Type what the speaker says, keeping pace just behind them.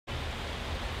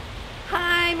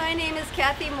my name is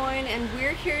Kathy Moyne and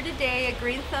we're here today at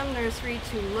Green Thumb Nursery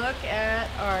to look at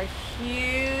our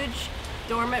huge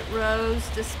dormant rose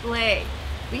display.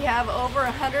 We have over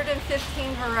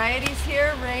 115 varieties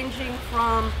here, ranging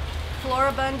from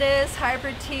Floribundas,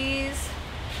 hybrid teas,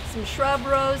 some shrub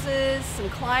roses, some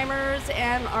climbers,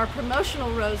 and our promotional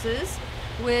roses,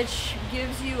 which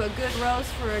gives you a good rose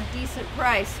for a decent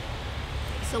price.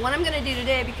 So what I'm going to do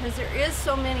today, because there is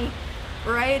so many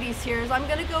varieties here, is I'm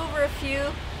going to go over a few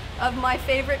of my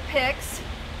favorite picks,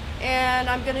 and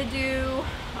I'm going to do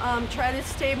try to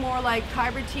stay more like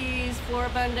hybrid teas,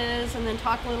 Floribundas, and then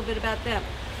talk a little bit about them.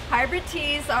 Hybrid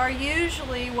teas are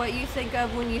usually what you think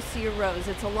of when you see a rose.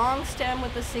 It's a long stem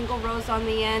with a single rose on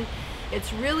the end.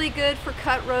 It's really good for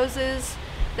cut roses.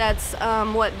 That's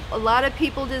what a lot of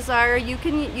people desire. You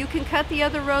can cut the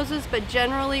other roses, but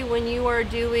generally when you are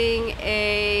doing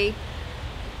a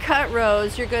cut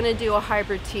rose, you're going to do a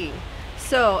hybrid tea.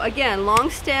 So again, long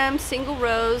stem, single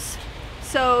rose.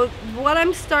 So what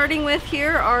I'm starting with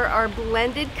here are our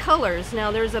blended colors.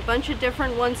 Now there's a bunch of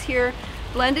different ones here.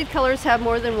 Blended colors have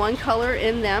more than one color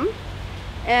in them.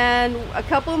 And a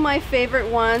couple of my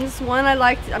favorite ones, one I'm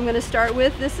going to start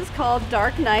with, this is called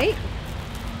Dark Night.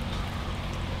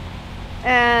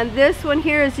 And this one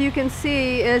here, as you can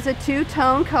see, is a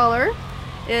two-tone color.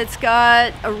 It's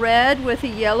got a red with a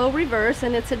yellow reverse,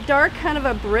 and it's a dark kind of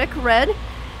a brick red.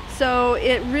 So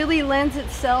it really lends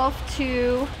itself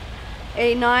to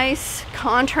a nice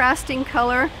contrasting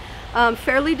color.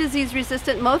 Fairly disease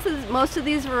resistant. Most of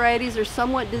these varieties are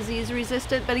somewhat disease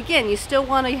resistant, but again, you still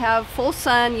want to have full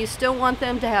sun. You still want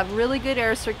them to have really good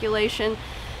air circulation.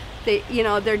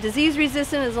 They're disease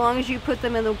resistant as long as you put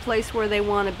them in the place where they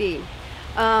want to be.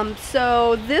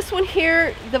 So this one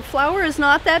here, the flower is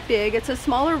not that big. It's a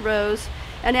smaller rose,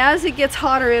 and as it gets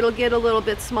hotter, it'll get a little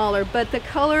bit smaller, but the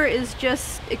color is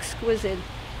just exquisite.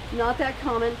 Not that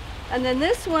common. And then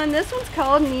this one's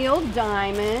called Neil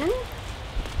Diamond.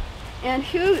 And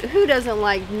who doesn't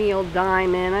like Neil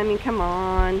Diamond? I mean, come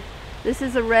on. This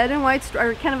is a red and white,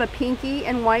 or kind of a pinky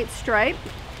and white stripe.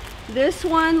 This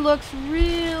one looks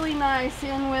really nice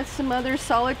in with some other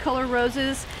solid color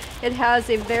roses. It has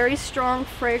a very strong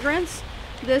fragrance.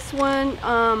 This one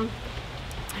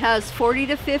has 40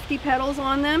 to 50 petals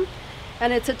on them,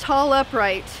 and it's a tall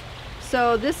upright.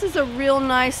 So this is a real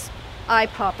nice eye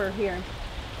popper here.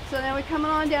 So now we're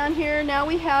coming on down here. Now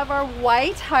we have our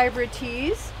white hybrid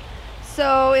teas.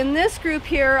 So in this group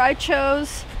here, I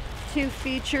chose to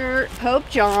feature Pope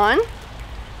John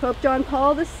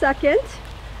Paul II.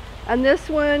 And this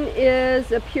one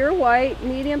is a pure white,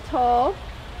 medium tall.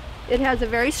 It has a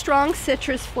very strong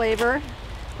citrus flavor,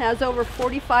 has over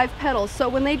 45 petals. So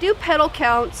when they do petal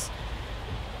counts,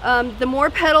 the more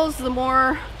petals, the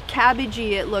more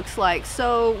cabbagey it looks like.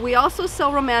 So we also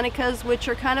sell romanticas, which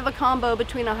are kind of a combo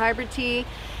between a hybrid tea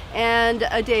and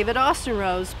a David Austin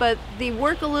rose, but they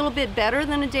work a little bit better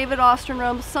than a David Austin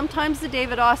rose. Sometimes the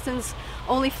David Austins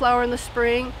only flower in the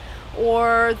spring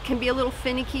or can be a little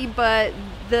finicky, but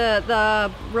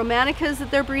the romanticas that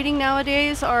they're breeding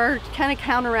nowadays are kind of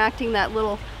counteracting that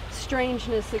little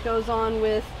strangeness that goes on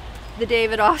with the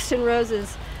David Austin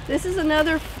roses. This is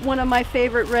another one of my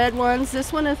favorite red ones.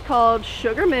 This one is called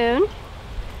Sugar Moon,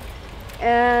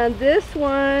 and this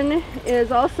one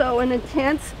is also an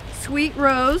intense sweet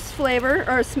rose flavor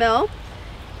or smell,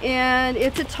 and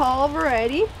it's a tall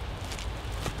variety.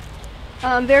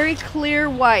 Very clear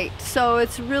white, so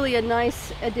it's really a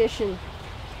nice addition.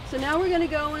 So now we're going to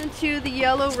go into the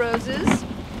yellow roses,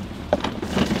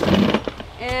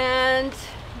 and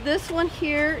this one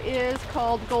here is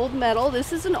called Gold Medal.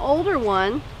 This is an older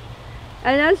one,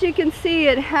 and as you can see,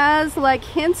 it has like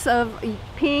hints of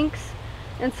pinks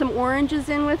and some oranges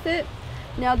in with it.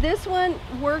 Now this one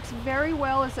works very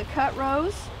well as a cut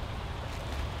rose.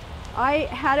 I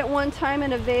had it one time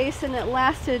in a vase and it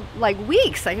lasted like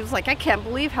weeks. I was like, I can't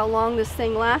believe how long this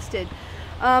thing lasted.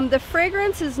 The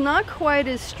fragrance is not quite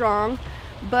as strong,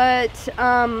 but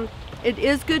it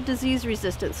is good disease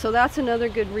resistant. So that's another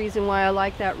good reason why I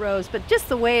like that rose. But just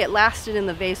the way it lasted in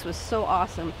the vase was so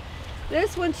awesome.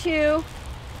 This one too,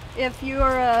 if you're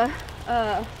a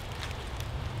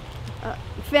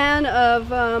fan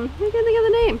of, I can't think of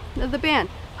the name of the band,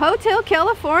 Hotel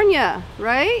California,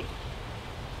 right?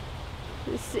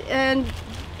 And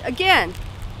again,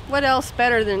 what else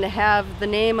better than to have the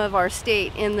name of our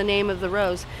state in the name of the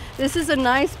rose? This is a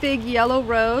nice big yellow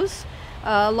rose,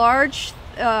 large.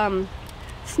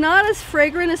 It's not as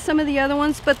fragrant as some of the other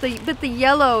ones, but the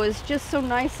yellow is just so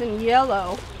nice and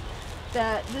yellow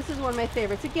that this is one of my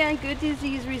favorites. Again, good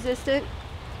disease resistant.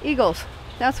 Eagles,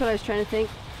 that's what I was trying to think.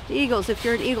 The Eagles, if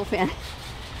you're an Eagle fan.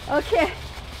 Okay,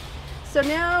 So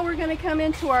now we're going to come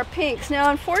into our pinks.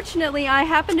 Now unfortunately I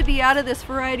happen to be out of this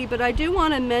variety, but I do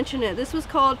want to mention it. This was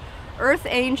called Earth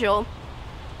Angel,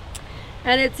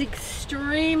 and it's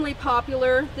extremely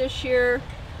popular this year.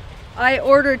 I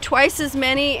ordered twice as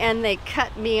many and they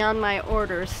cut me on my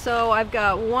orders. So I've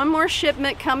got one more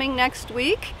shipment coming next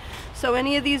week. So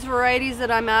any of these varieties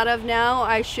that I'm out of now,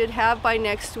 I should have by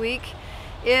next week.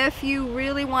 If you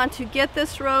really want to get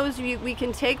this rose, we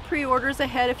can take pre-orders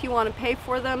ahead if you want to pay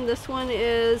for them. This one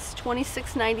is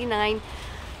 $26.99.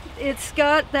 It's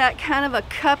got that kind of a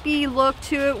cuppy look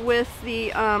to it with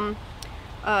the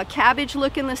cabbage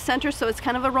look in the center, so it's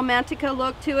kind of a romantica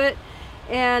look to it.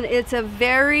 And it's a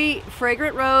very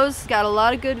fragrant rose. It's got a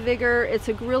lot of good vigor. It's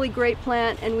a really great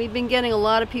plant, and we've been getting a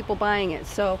lot of people buying it.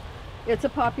 So it's a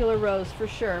popular rose for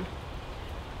sure.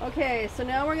 Okay, so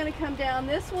now we're going to come down.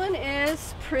 This one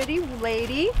is Pretty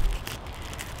Lady.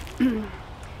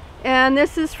 And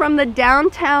this is from the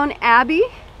Downtown Abbey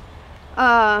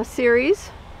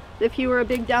series. If you were a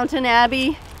big Downton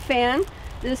Abbey fan,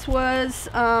 this was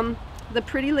the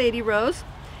Pretty Lady rose.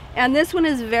 And this one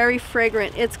is very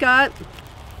fragrant. It's got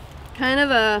kind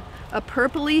of a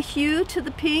purpley hue to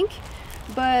the pink,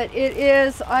 but it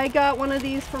is, I got one of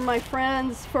these for my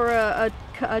friends for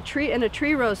a tree, in a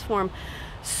tree rose form.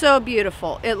 So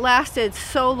beautiful. It lasted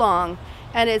so long,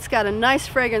 and it's got a nice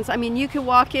fragrance. I mean, you could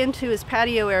walk into his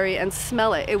patio area and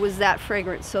smell it. It was that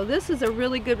fragrant. So this is a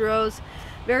really good rose,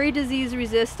 very disease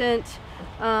resistant.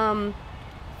 Rose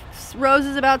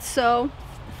is about so,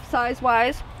 size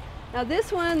wise. Now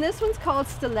this one's called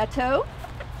Stiletto.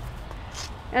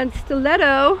 And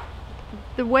Stiletto,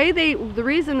 the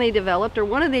reason they developed, or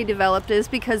one of they developed, is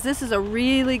because this is a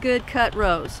really good cut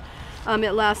rose.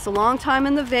 It lasts a long time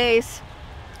in the vase.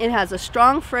 It has a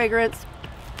strong fragrance,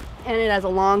 and it has a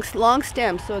long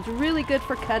stem, so it's really good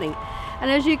for cutting. And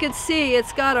as you can see,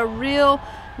 it's got a real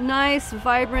nice,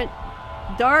 vibrant,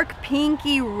 dark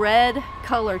pinky red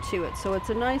color to it. So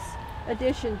it's a nice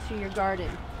addition to your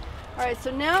garden. All right, so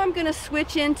now I'm going to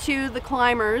switch into the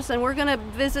climbers, and we're going to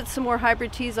visit some more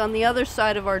hybrid teas on the other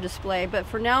side of our display. But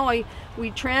for now,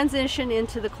 we transition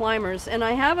into the climbers, and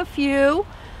I have a few.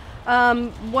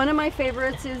 One of my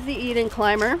favorites is the Eden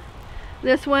Climber.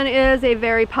 This one is a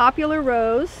very popular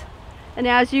rose, and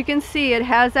as you can see, it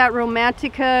has that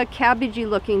romantica cabbagey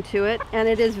looking to it, and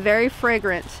it is very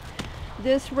fragrant.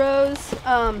 This rose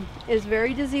is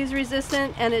very disease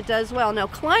resistant, and it does well. Now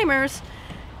climbers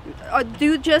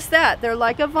do just that. They're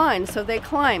like a vine, so they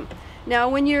climb. Now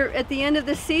when you're at the end of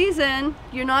the season,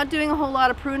 you're not doing a whole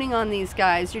lot of pruning on these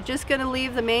guys. You're just going to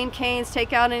leave the main canes,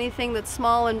 take out anything that's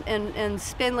small and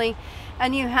spindly,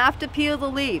 and you have to peel the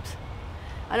leaves.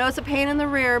 I know it's a pain in the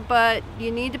rear, but you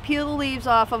need to peel the leaves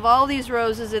off of all these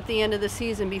roses at the end of the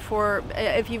season before,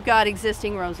 if you've got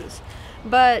existing roses.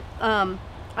 But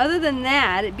other than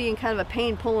that, it being kind of a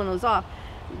pain pulling those off,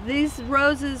 these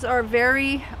roses are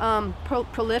very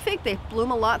prolific. They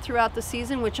bloom a lot throughout the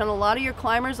season, which on a lot of your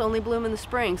climbers only bloom in the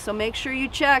spring. So make sure you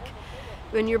check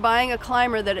when you're buying a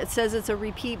climber that it says it's a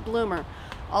repeat bloomer.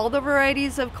 All the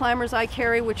varieties of climbers I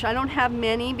carry, which I don't have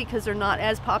many because they're not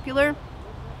as popular,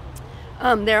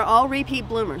 they're all repeat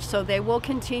bloomers, so they will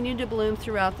continue to bloom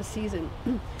throughout the season.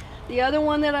 The other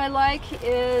one that I like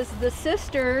is the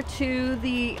sister to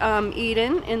the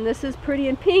Eden, and this is Pretty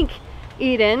in Pink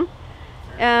Eden.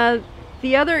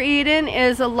 The other Eden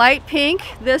is a light pink.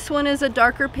 This one is a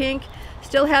darker pink.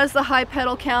 Still has the high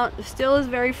petal count, still is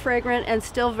very fragrant, and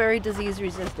still very disease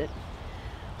resistant.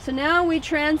 So now we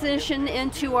transition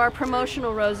into our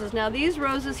promotional roses. Now these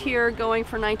roses here are going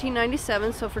for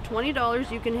 $19.97, so for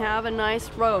 $20 you can have a nice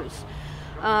rose.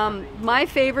 My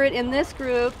favorite in this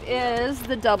group is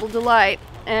the Double Delight,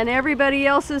 and everybody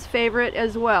else's favorite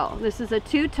as well. This is a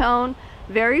two-tone,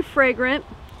 very fragrant.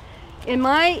 In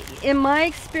my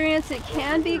experience, it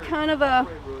can be kind of a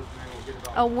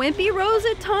wimpy rose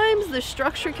at times. The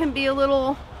structure can be a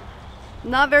little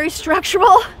not very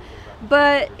structural.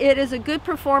 But it is a good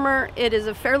performer. It is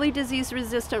a fairly disease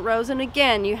resistant rose, and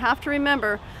again, you have to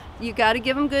remember, you got to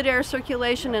give them good air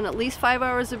circulation and at least 5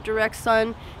 hours of direct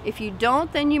sun. If you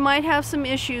don't, then you might have some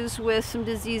issues with some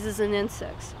diseases and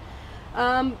insects.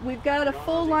 We've got a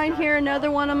full line here.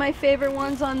 Another one of my favorite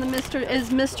ones on the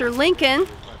Mr. Lincoln.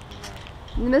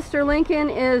 Mr. Lincoln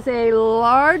is a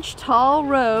large, tall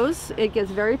rose. It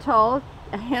gets very tall,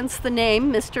 hence the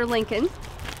name Mr. Lincoln.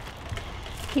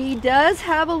 He does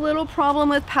have a little problem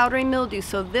with powdery mildew,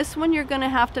 so this one you're going to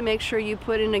have to make sure you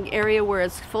put in an area where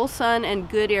it's full sun and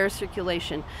good air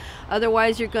circulation.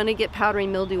 Otherwise you're going to get powdery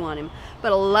mildew on him.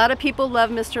 But a lot of people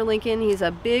love Mr. Lincoln. He's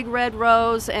a big red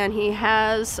rose, and he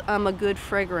has a good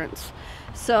fragrance.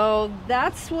 So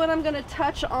that's what I'm going to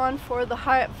touch on for the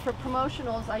for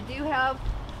promotionals. I do have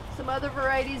some other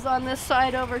varieties on this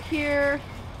side over here.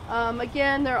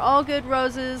 Again, they're all good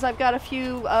roses. I've got a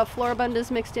few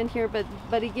Floribundas mixed in here,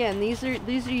 but again, these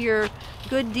are your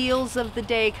good deals of the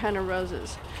day kind of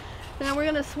roses. Now we're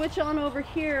going to switch on over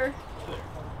here.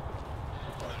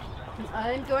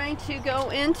 I'm going to go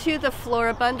into the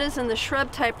Floribundas and the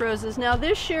shrub type roses. Now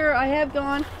this year I have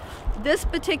gone, this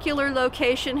particular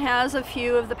location has a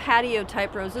few of the patio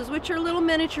type roses, which are little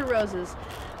miniature roses.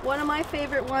 One of my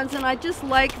favorite ones, and I just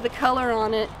like the color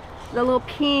on it, the little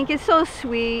pink, it's so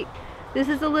sweet. This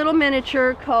is a little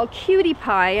miniature called Cutie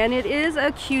Pie, and it is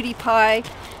a cutie pie.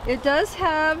 It does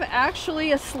have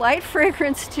actually a slight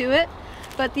fragrance to it,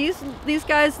 but these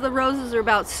guys, the roses are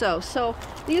about so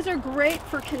these are great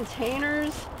for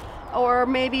containers, or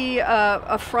maybe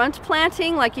a front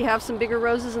planting, like you have some bigger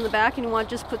roses in the back and you want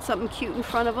to just put something cute in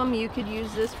front of them. You could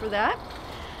use this for that.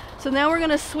 So now we're going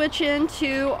to switch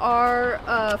into our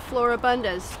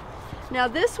Floribundas. Now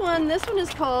this one is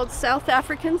called South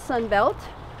African Sunbelt,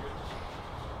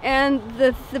 and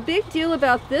the big deal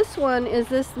about this one is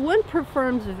this one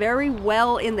performs very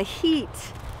well in the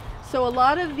heat. So a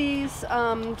lot of these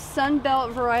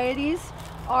Sunbelt varieties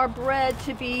are bred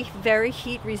to be very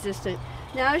heat resistant.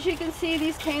 Now as you can see,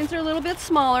 these canes are a little bit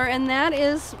smaller, and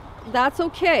that's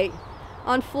okay.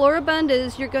 On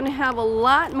Floribundas you're going to have a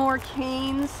lot more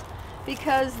canes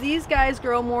because these guys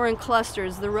grow more in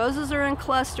clusters. The roses are in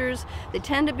clusters, they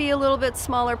tend to be a little bit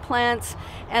smaller plants,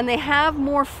 and they have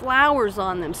more flowers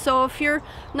on them. So if you're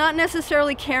not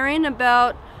necessarily caring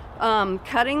about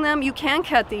cutting them, you can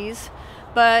cut these,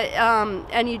 but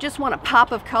and you just want a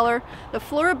pop of color, the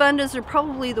Floribundas are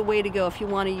probably the way to go if you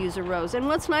want to use a rose. And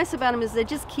what's nice about them is they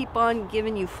just keep on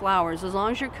giving you flowers as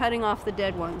long as you're cutting off the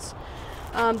dead ones.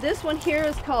 This one here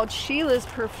is called Sheila's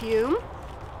Perfume,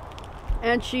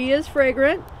 and she is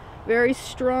fragrant, very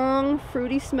strong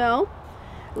fruity smell.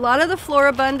 A lot of the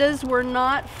Floribundas were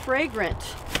not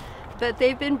fragrant, but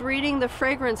they've been breeding the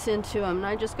fragrance into them, and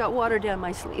I just got water down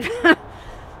my sleeve.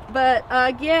 But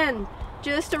again,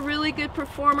 just a really good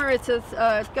performer. It's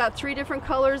got 3 different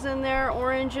colors in there: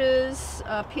 oranges,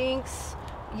 pinks,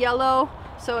 yellow.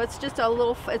 So it's just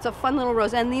it's a fun little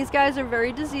rose. And these guys are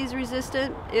very disease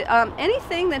resistant.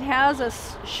 Anything that has a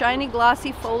shiny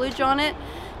glossy foliage on it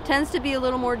tends to be a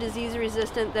little more disease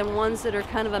resistant than ones that are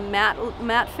kind of a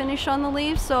matte finish on the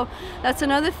leaves. So that's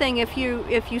another thing. If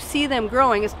you see them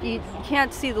growing, you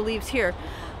can't see the leaves here,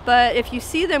 but if you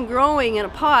see them growing in a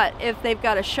pot, if they've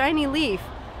got a shiny leaf,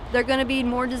 they're going to be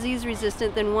more disease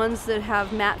resistant than ones that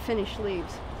have matte finished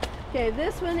leaves. Okay,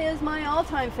 this one is my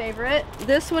all-time favorite.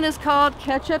 This one is called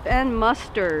Ketchup and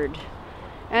Mustard,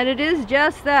 and it is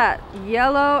just that,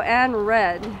 yellow and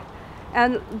red.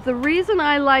 And the reason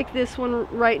I like this one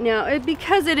right now is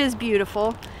because it is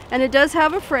beautiful and it does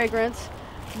have a fragrance.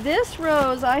 This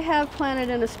rose I have planted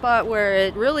in a spot where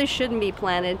it really shouldn't be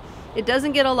planted. It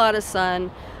doesn't get a lot of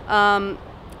sun.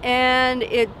 And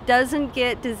it doesn't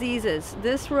get diseases.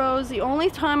 This rose, the only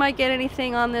time I get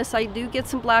anything on this, I do get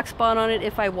some black spot on it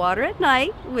if I water at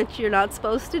night, which you're not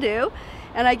supposed to do,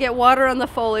 and I get water on the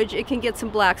foliage, it can get some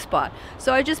black spot.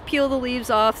 So I just peel the leaves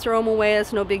off, throw them away,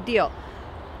 it's no big deal.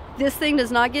 This thing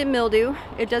does not get mildew.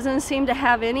 It doesn't seem to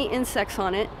have any insects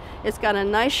on it. It's got a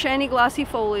nice shiny glossy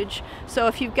foliage. So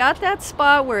if you've got that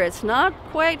spot where it's not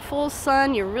quite full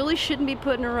sun, you really shouldn't be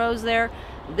putting a rose there,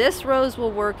 this rose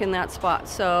will work in that spot.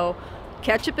 So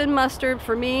Ketchup and Mustard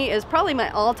for me is probably my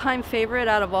all-time favorite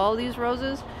out of all these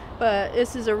roses, but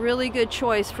this is a really good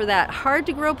choice for that hard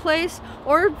to grow place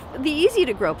or the easy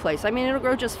to grow place. I mean, it'll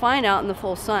grow just fine out in the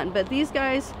full sun, but these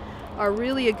guys are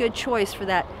really a good choice for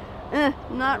that.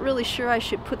 Not really sure I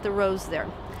should put the rose there.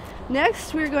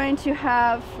 Next we're going to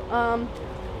have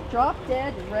Drop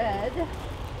Dead Red,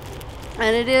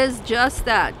 and it is just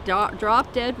that,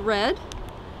 Drop Dead Red.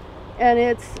 And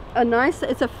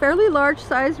it's a fairly large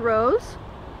size rose,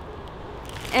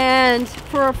 and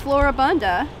for a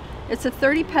Floribunda it's a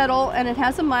 30 petal and it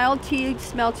has a mild tea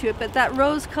smell to it, but that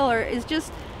rose color is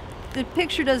just, the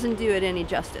picture doesn't do it any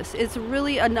justice. It's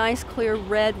really a nice clear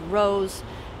red rose,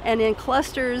 and in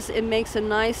clusters it makes a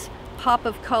nice pop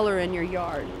of color in your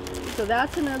yard. So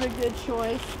that's another good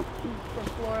choice for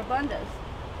Floribundas.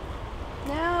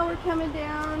 Now we're coming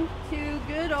down to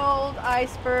good old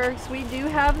icebergs. We do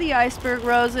have the iceberg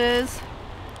roses.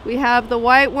 We have the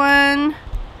white one,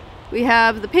 we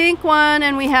have the pink one,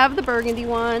 and we have the burgundy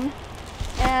one.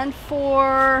 And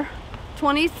for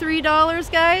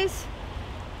 $23, guys,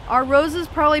 our roses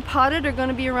probably potted are going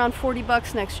to be around 40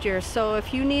 bucks next year. So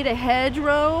if you need a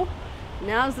hedgerow,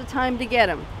 now's the time to get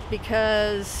them.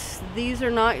 because these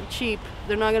are not cheap.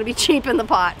 They're not going to be cheap in the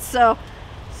pot. So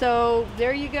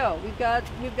there you go. We've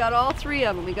got all three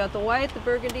of them. We got the white, the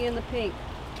burgundy, and the pink.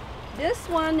 This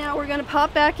one, now we're going to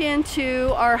pop back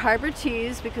into our hybrid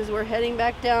teas because we're heading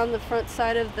back down the front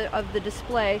side of the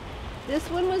display. This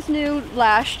one was new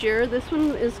last year. This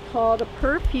one is called a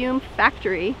Perfume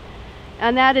Factory,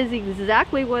 and that is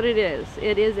exactly what it is.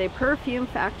 It is a perfume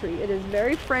factory. It is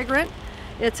very fragrant.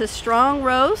 It's a strong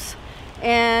rose,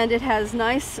 and it has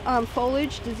nice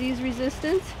foliage, disease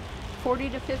resistant,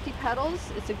 40 to 50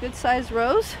 petals. It's a good sized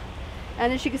rose,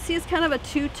 and as you can see, it's kind of a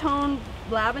two-tone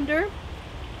lavender.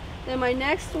 Then my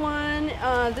next one,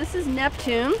 this is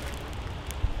Neptune,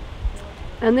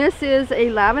 and this is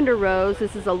a lavender rose.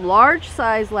 This is a large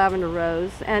size lavender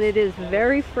rose, and it is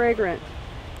very fragrant,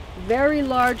 very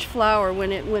large flower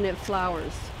when it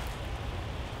flowers.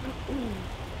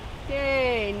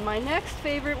 Okay, my next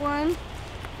favorite one,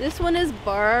 this one is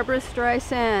Barbara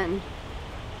Streisand.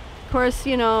 Of course,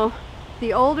 you know,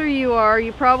 the older you are,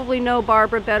 you probably know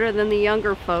Barbara better than the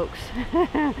younger folks.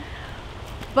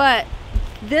 But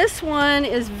this one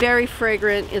is very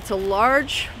fragrant. It's a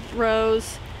large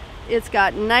rose. It's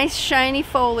got nice shiny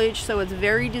foliage, so it's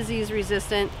very disease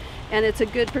resistant, and it's a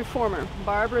good performer.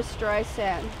 Barbara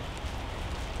Streisand.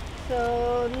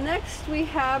 So next we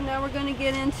have, now we're going to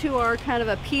get into our kind of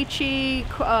a peachy,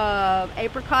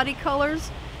 apricot-y colors.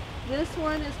 This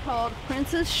one is called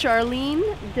Princess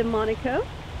Charlene de Monaco,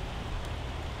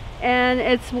 and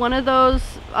it's one of those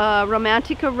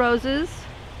Romantica roses.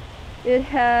 It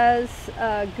has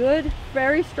a good,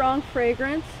 very strong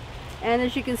fragrance, and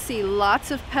as you can see, lots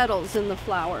of petals in the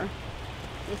flower.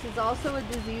 This is also a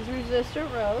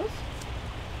disease-resistant rose.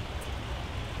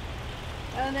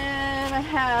 And then I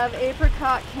have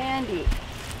Apricot Candy.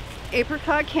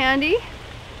 Apricot Candy,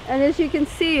 and as you can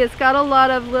see, it's got a lot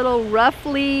of little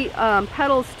ruffly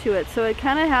petals to it, so it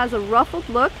kind of has a ruffled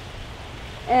look,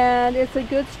 and it's a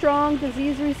good, strong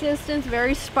disease resistance,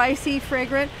 very spicy,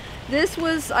 fragrant. This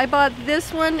was, I bought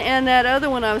this one and that other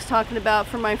one I was talking about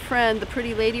for my friend, the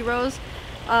Pretty Lady Rose.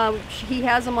 He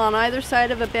has them on either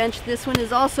side of a bench. This one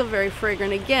is also very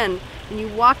fragrant. Again, when you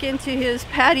walk into his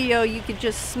patio, you could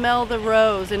just smell the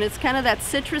rose, and it's kind of that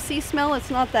citrusy smell.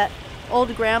 It's not that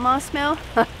old grandma smell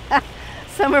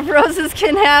some of roses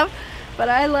can have, but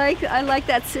I like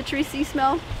that citrusy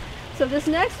smell. So this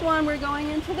next one, we're going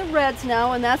into the reds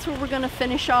now, and that's where we're going to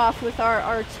finish off with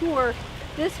our tour.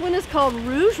 This one is called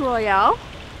Rouge Royale,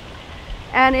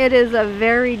 and it is a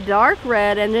very dark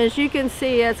red, and as you can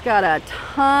see, it's got a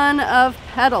ton of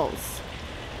petals.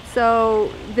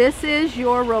 So this is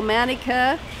your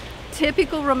Romantica,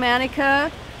 typical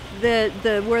Romantica,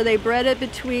 where they bred it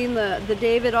between the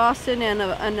David Austin and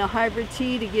a hybrid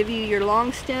tea to give you your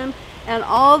long stem, and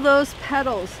all those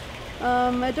petals.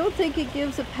 I don't think it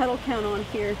gives a petal count on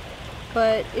here,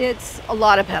 but it's a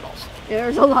lot of petals.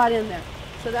 There's a lot in there.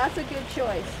 So that's a good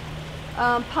choice.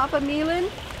 Papa Milan,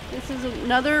 this is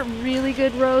another really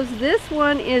good rose. This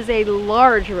one is a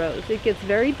large rose. It gets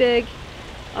very big,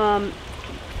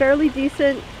 fairly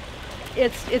decent.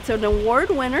 It's an award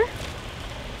winner.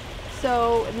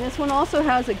 So, and this one also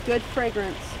has a good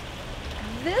fragrance.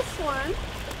 This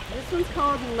one's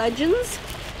called Legends.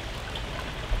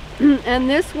 And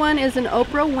this one is an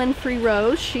Oprah Winfrey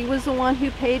rose. She was the one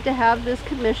who paid to have this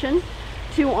commission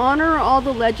to honor all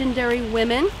the legendary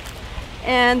women.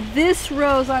 And this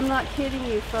rose, I'm not kidding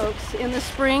you folks, in the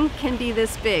spring can be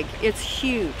this big. It's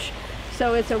huge.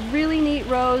 So it's a really neat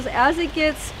rose. As it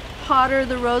gets hotter,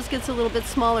 the rose gets a little bit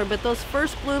smaller, but those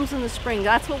first blooms in the spring,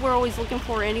 that's what we're always looking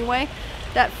for anyway.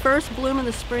 That first bloom in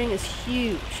the spring is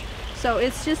huge. So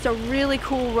it's just a really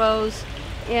cool rose,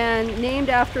 and named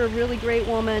after a really great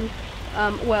woman.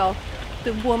 Well,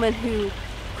 the woman who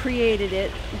created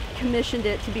it, commissioned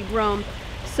it to be grown.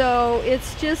 So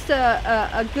it's just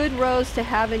a good rose to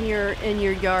have in your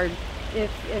yard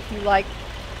if you like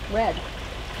red.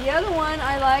 The other one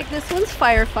I like, this one's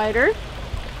Firefighter.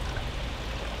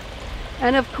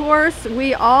 And of course,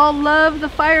 we all love the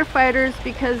firefighters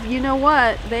because you know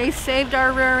what? They saved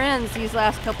our rear ends these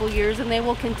last couple years, and they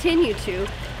will continue to.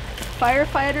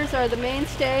 Firefighters are the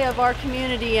mainstay of our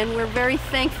community, and we're very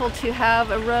thankful to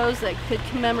have a rose that could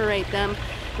commemorate them.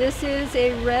 This is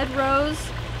a red rose.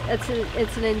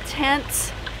 It's an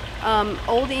intense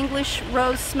Old English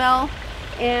rose smell,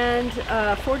 and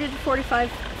 40 to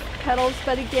 45 petals,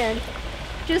 but again,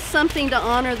 just something to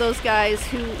honor those guys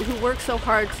who work so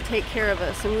hard to take care of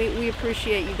us, and we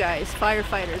appreciate you guys,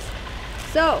 firefighters.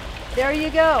 So there you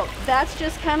go. That's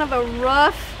just kind of a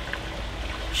rough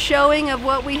showing of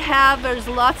what we have. There's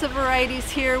lots of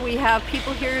varieties here. We have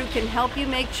people here who can help you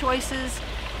make choices,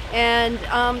 and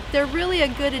they're really a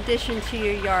good addition to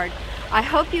your yard. I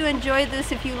hope you enjoyed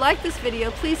this. If you like this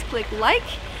video, please click like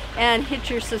and hit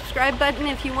your subscribe button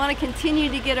if you want to continue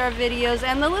to get our videos,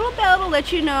 and the little bell to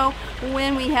let you know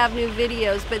when we have new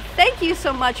videos. But thank you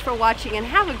so much for watching, and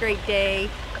have a great day.